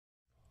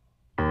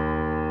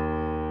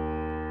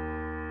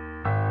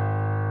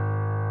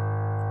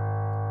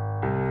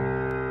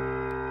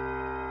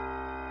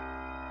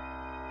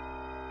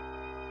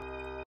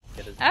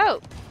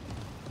Oh!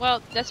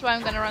 Well, that's why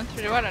I'm gonna run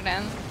through the water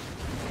then.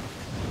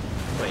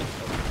 Wait,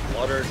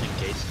 water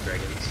engages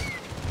dragons.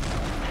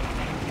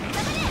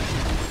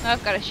 Oh,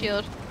 I've got a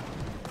shield.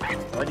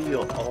 Why do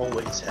you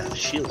always have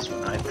shields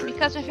when I drink?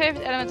 Because my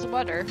favorite element is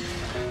water.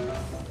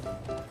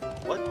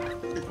 What?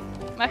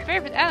 My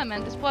favorite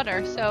element is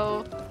water,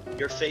 so...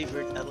 Your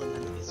favorite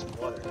element is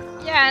water.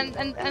 Yeah,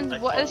 and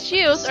the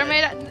shields are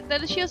made out,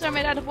 the shields are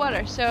made out of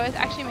water, so it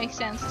actually makes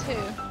sense too.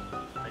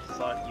 I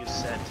thought you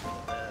said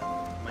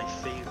my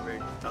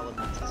favorite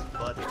element is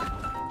butter.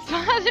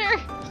 Butter!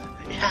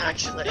 Yeah,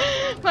 actually.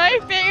 My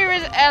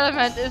favorite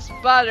element is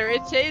butter.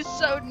 It tastes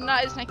so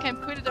nice and I can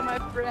put it on my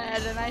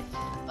bread and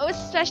oh,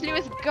 especially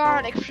with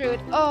garlic fruit.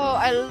 Oh,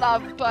 I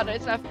love butter.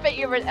 It's my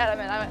favorite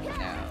element.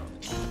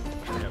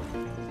 No.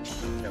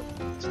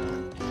 It's not.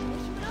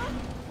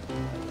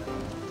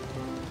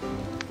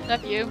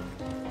 Love you.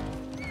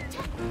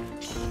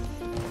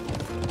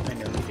 I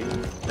know you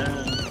do.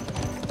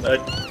 But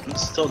I'm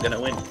still gonna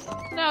win.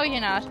 No,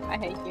 you're not. I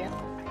hate you.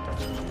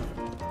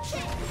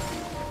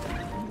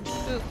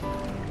 Ooh.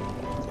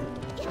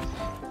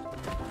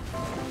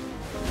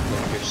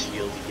 Your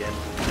shield again.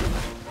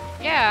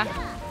 Yeah.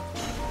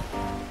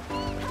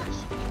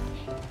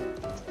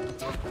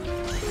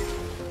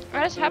 I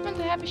just happen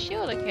to have a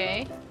shield,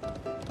 okay?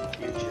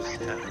 You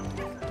just happen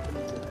to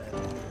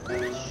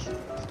have a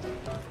shield.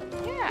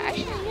 Yeah,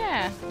 actually,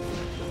 yeah.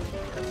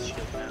 Got the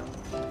shield now.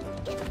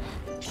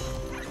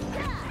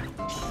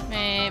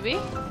 Maybe.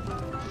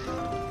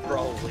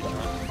 Probably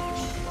not.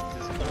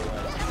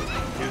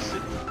 Use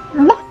it.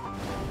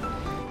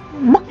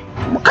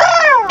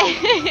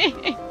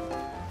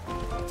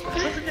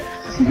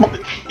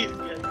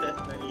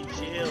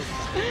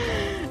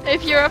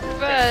 If you're up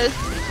first.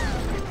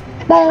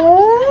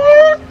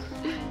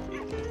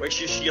 Where's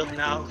your shield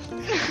now?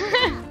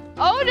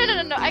 Oh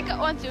no! I got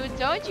one too.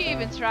 Don't you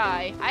even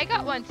try. I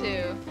got one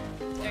too.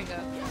 There you go.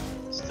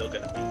 Still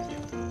gonna beat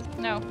you.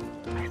 No.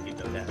 You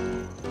know that.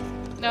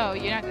 No,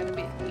 you're not gonna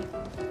beat me.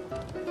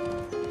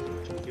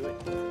 Do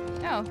it.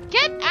 No.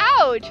 Get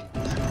out!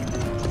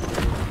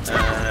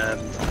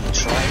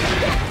 Try.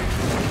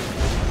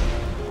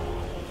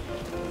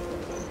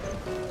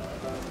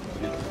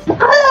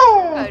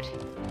 Good.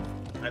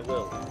 I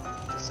will. I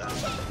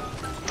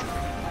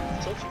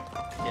told you.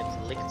 Get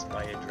licked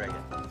by a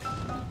dragon.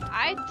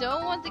 I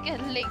don't want to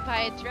get licked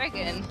by a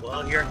dragon.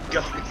 Well, you're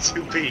going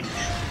to be.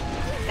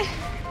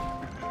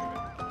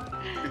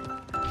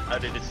 How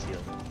did it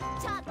feel?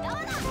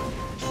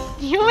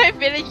 You might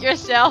feel it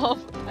yourself.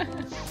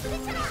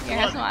 Here,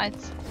 have some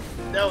ice.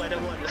 No, I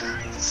don't want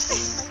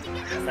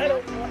I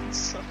don't want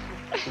some.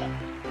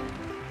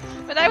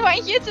 But I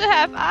want you to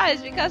have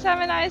eyes because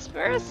I'm a nice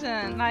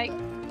person. Like,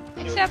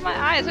 accept my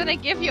eyes when I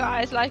give you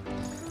eyes. Like,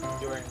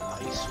 you're an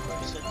ice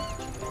person.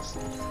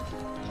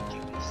 Did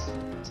you just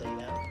say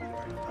that?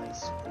 You're an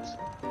ice person.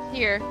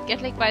 here,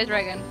 get licked by a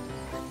dragon.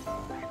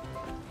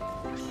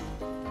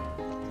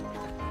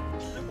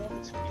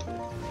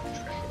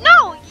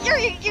 No,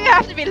 you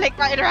have to be licked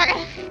by a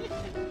dragon.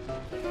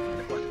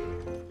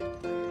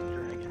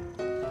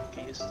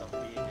 Can you stop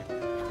being it?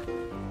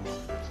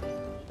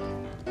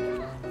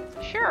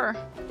 Sure.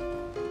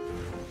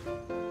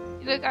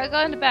 Look, I go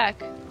in the back.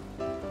 There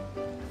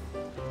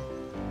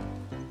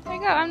you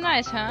go, I'm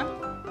nice, huh?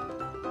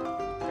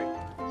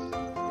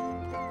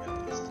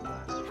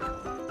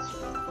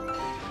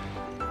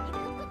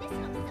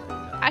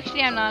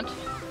 Actually, I'm not.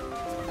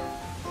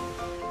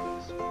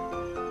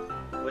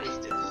 What is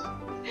this?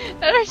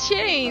 That are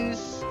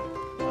chains.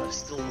 Oh, I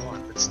still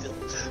want, but still.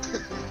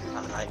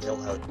 I know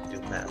how to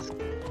do math. I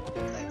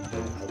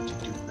know how to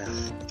do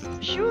math.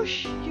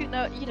 Shush. You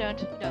don't.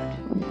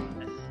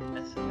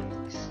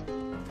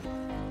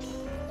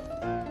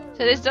 So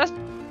this does.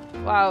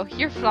 Wow,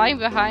 you're flying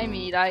behind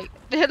me. Like,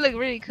 they look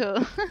really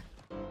cool.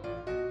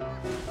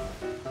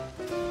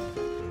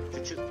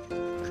 Could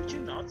you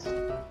not?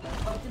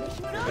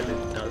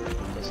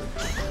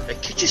 No,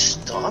 could you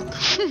stop?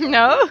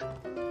 No.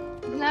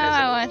 No,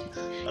 I want.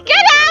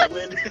 Get out!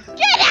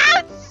 Get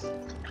out!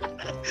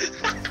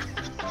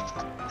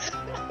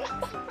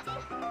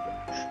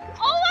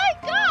 Oh my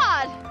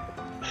god!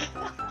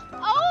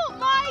 Oh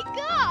my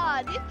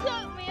god! It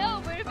took me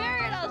over the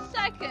very last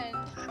second.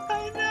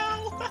 I know.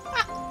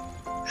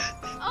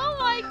 Oh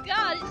my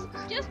god! It's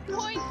just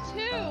point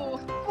two.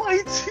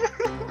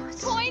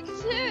 Point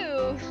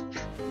two.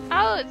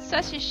 Oh, it's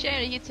such a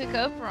shame that you took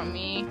over on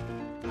me.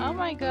 Oh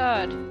my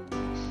god.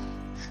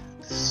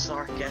 The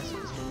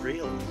sarcasm is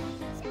real.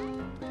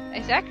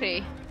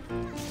 Exactly.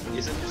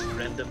 Isn't this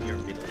random your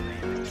middle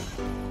name?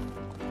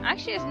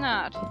 Actually, it's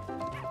not.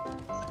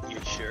 You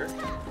sure?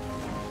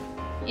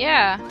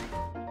 Yeah.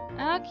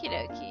 Okie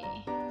dokie.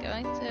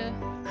 Going to.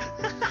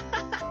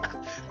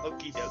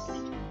 Okie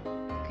dokie.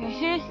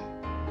 Okay.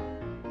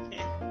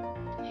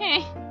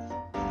 Heh.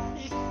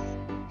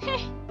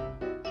 Heh.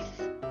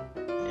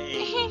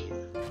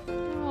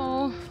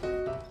 Oh.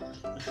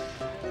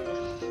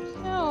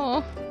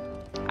 No.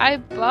 I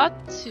bought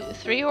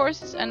 3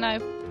 horses and I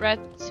bred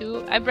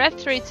 2. I bred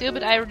 3 too,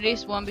 but I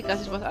released 1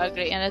 because it was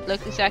ugly and it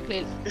looked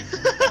exactly.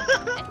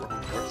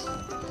 Wrong horse.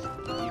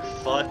 You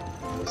thought it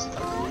was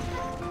ugly.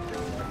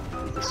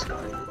 You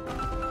discarded it.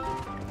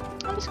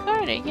 I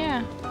discarded it,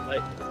 yeah.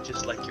 Like,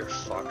 just like your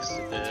fox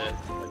when it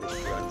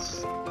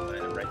runs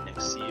right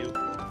next to you.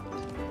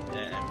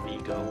 And we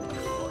go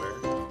underwater.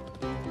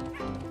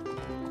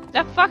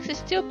 That fox is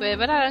stupid,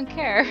 but I don't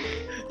care.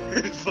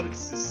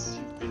 Fox is stupid.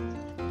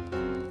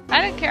 I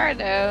don't care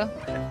though.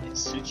 It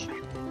suits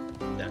you.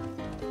 Yeah,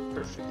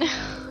 perfect.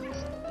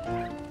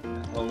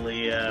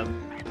 Only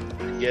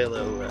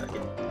Yalo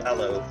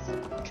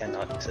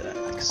cannot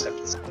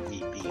accept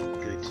me being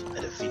good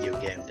at a video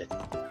game that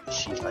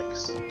she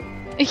likes.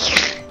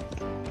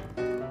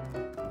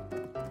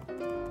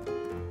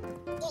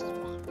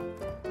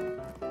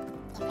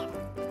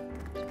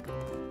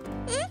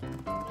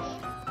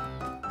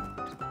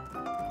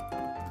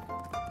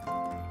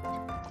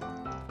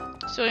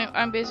 Sorry,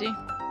 I'm busy.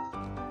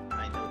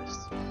 I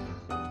noticed.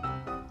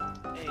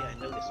 Hey, I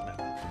noticed, man.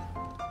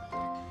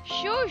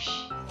 Shush!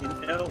 You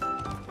know,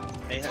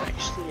 I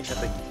actually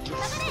have a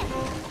gift.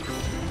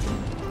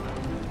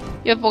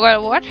 You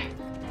forgot what? A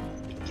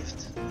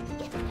gift.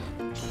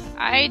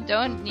 I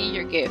don't need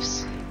your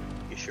gifts.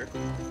 You sure?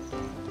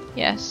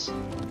 Yes.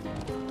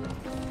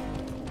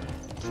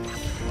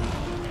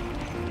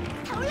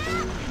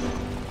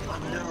 Oh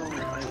no,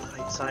 I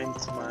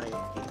timed my...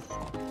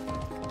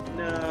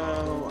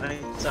 No, I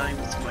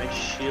timed my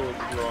shield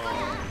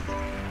wrong.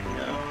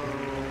 No.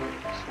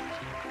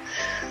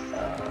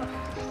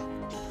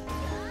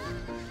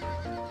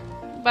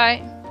 Bye.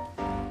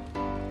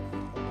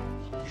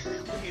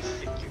 What do you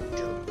think you're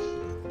doing?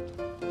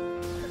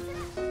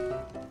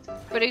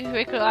 Put a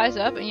quick eyes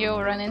up and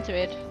you'll run into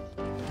it.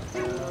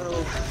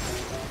 No.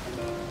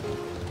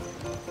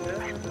 No.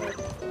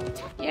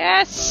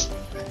 Yes!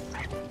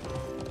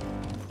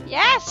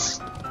 Yes!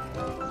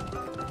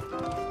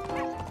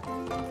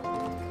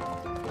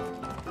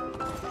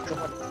 Come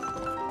on.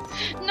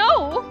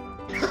 No!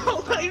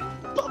 Oh, I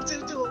bumped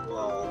into a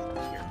wall.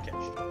 Here,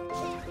 catch.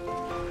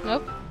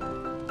 Nope.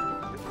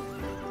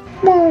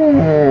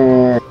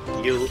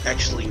 You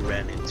actually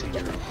ran into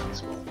your own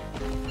as well.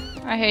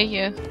 I hate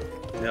you.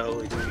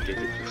 No, you did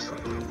it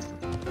yourself.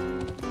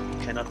 You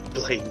cannot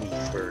blame me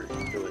for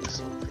doing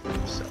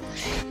something yourself.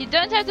 You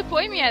don't have to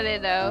point me at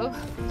it though.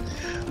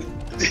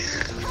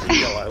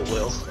 No, I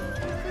will.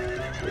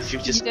 If you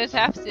You just... don't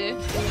have to.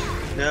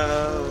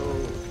 No.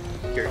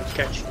 Here,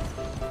 catch.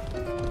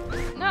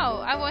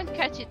 No, I won't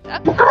catch it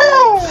up.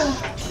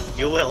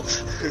 You will.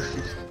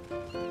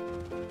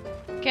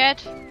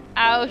 Get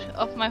out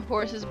of my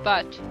horse's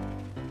butt.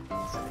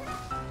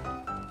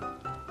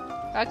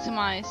 Hug some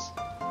eyes.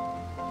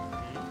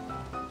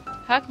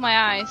 Hug my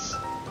eyes.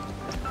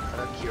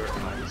 Hug your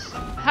eyes.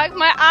 Hug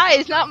my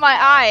eyes, not my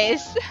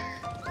eyes.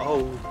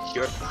 Oh,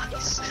 your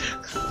eyes.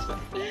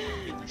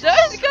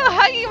 Don't go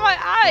hugging my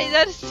eyes,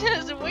 that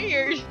sounds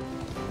weird.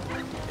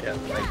 Yeah,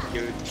 like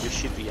you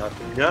should be up.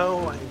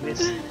 No, I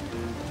missed.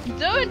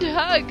 Don't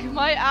hug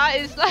my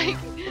eyes, like,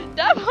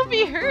 that will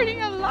be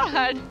hurting a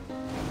lot.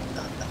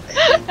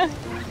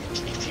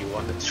 If you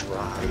want to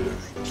try,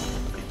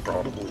 you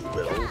probably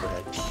will,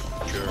 but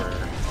sure.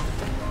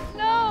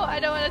 No, I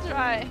don't want to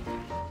try.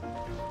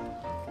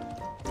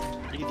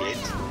 You did.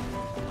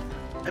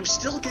 I'm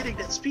still getting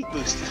that speed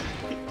boost.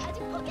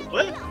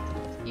 What?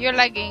 You're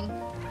lagging.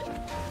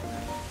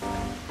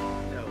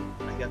 No,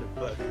 I got a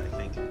bug, I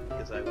think,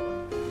 because I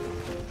won.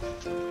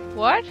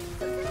 What?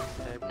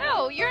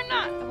 No, you're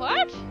not.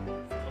 What?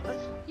 What?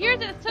 You're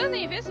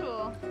totally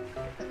invisible.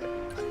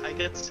 I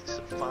got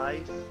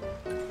 5,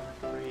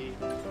 3,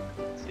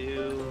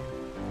 2,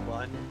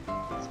 1.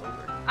 It's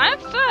over. I'm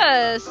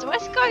first.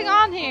 What's going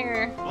on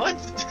here? What?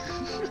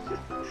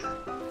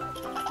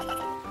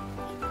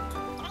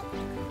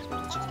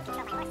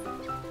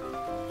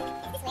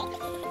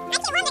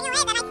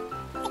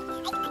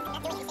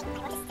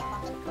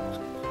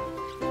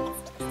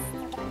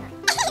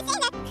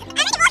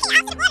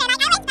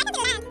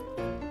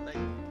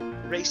 Like,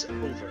 race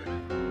over.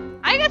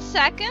 I got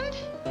second.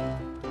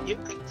 You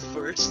got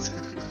first.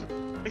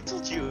 I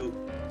told you.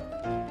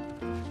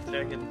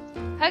 Dragon.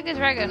 Hug a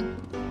dragon.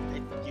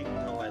 You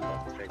know I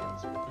love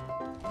dragons.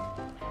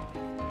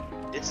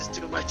 This is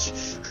too much.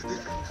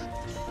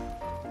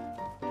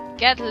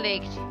 Get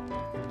licked.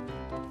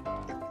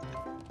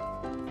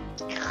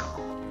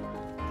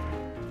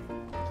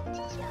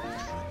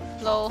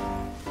 Lol.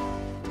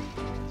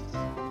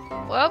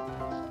 Well.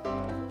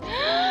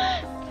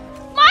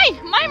 Mine.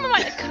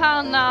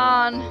 Come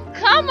on.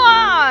 Come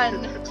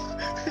on.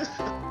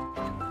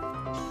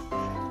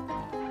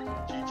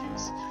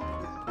 GG's.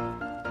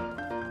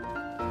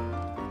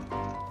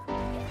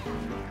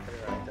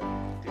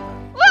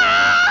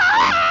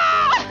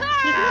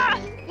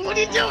 What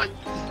are you doing?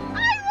 I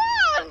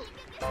won!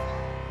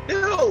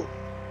 No!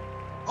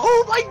 Oh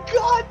my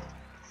god!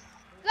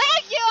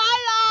 Thank you, I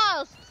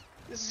lost!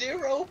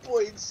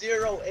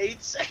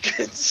 0.08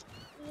 seconds.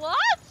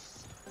 What?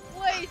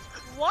 Wait,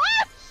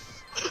 what?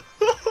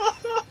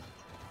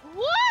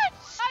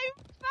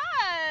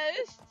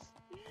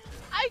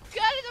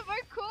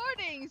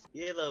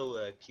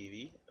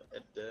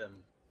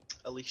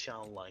 Alicia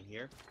Online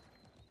here.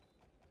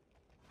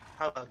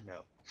 How about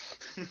no?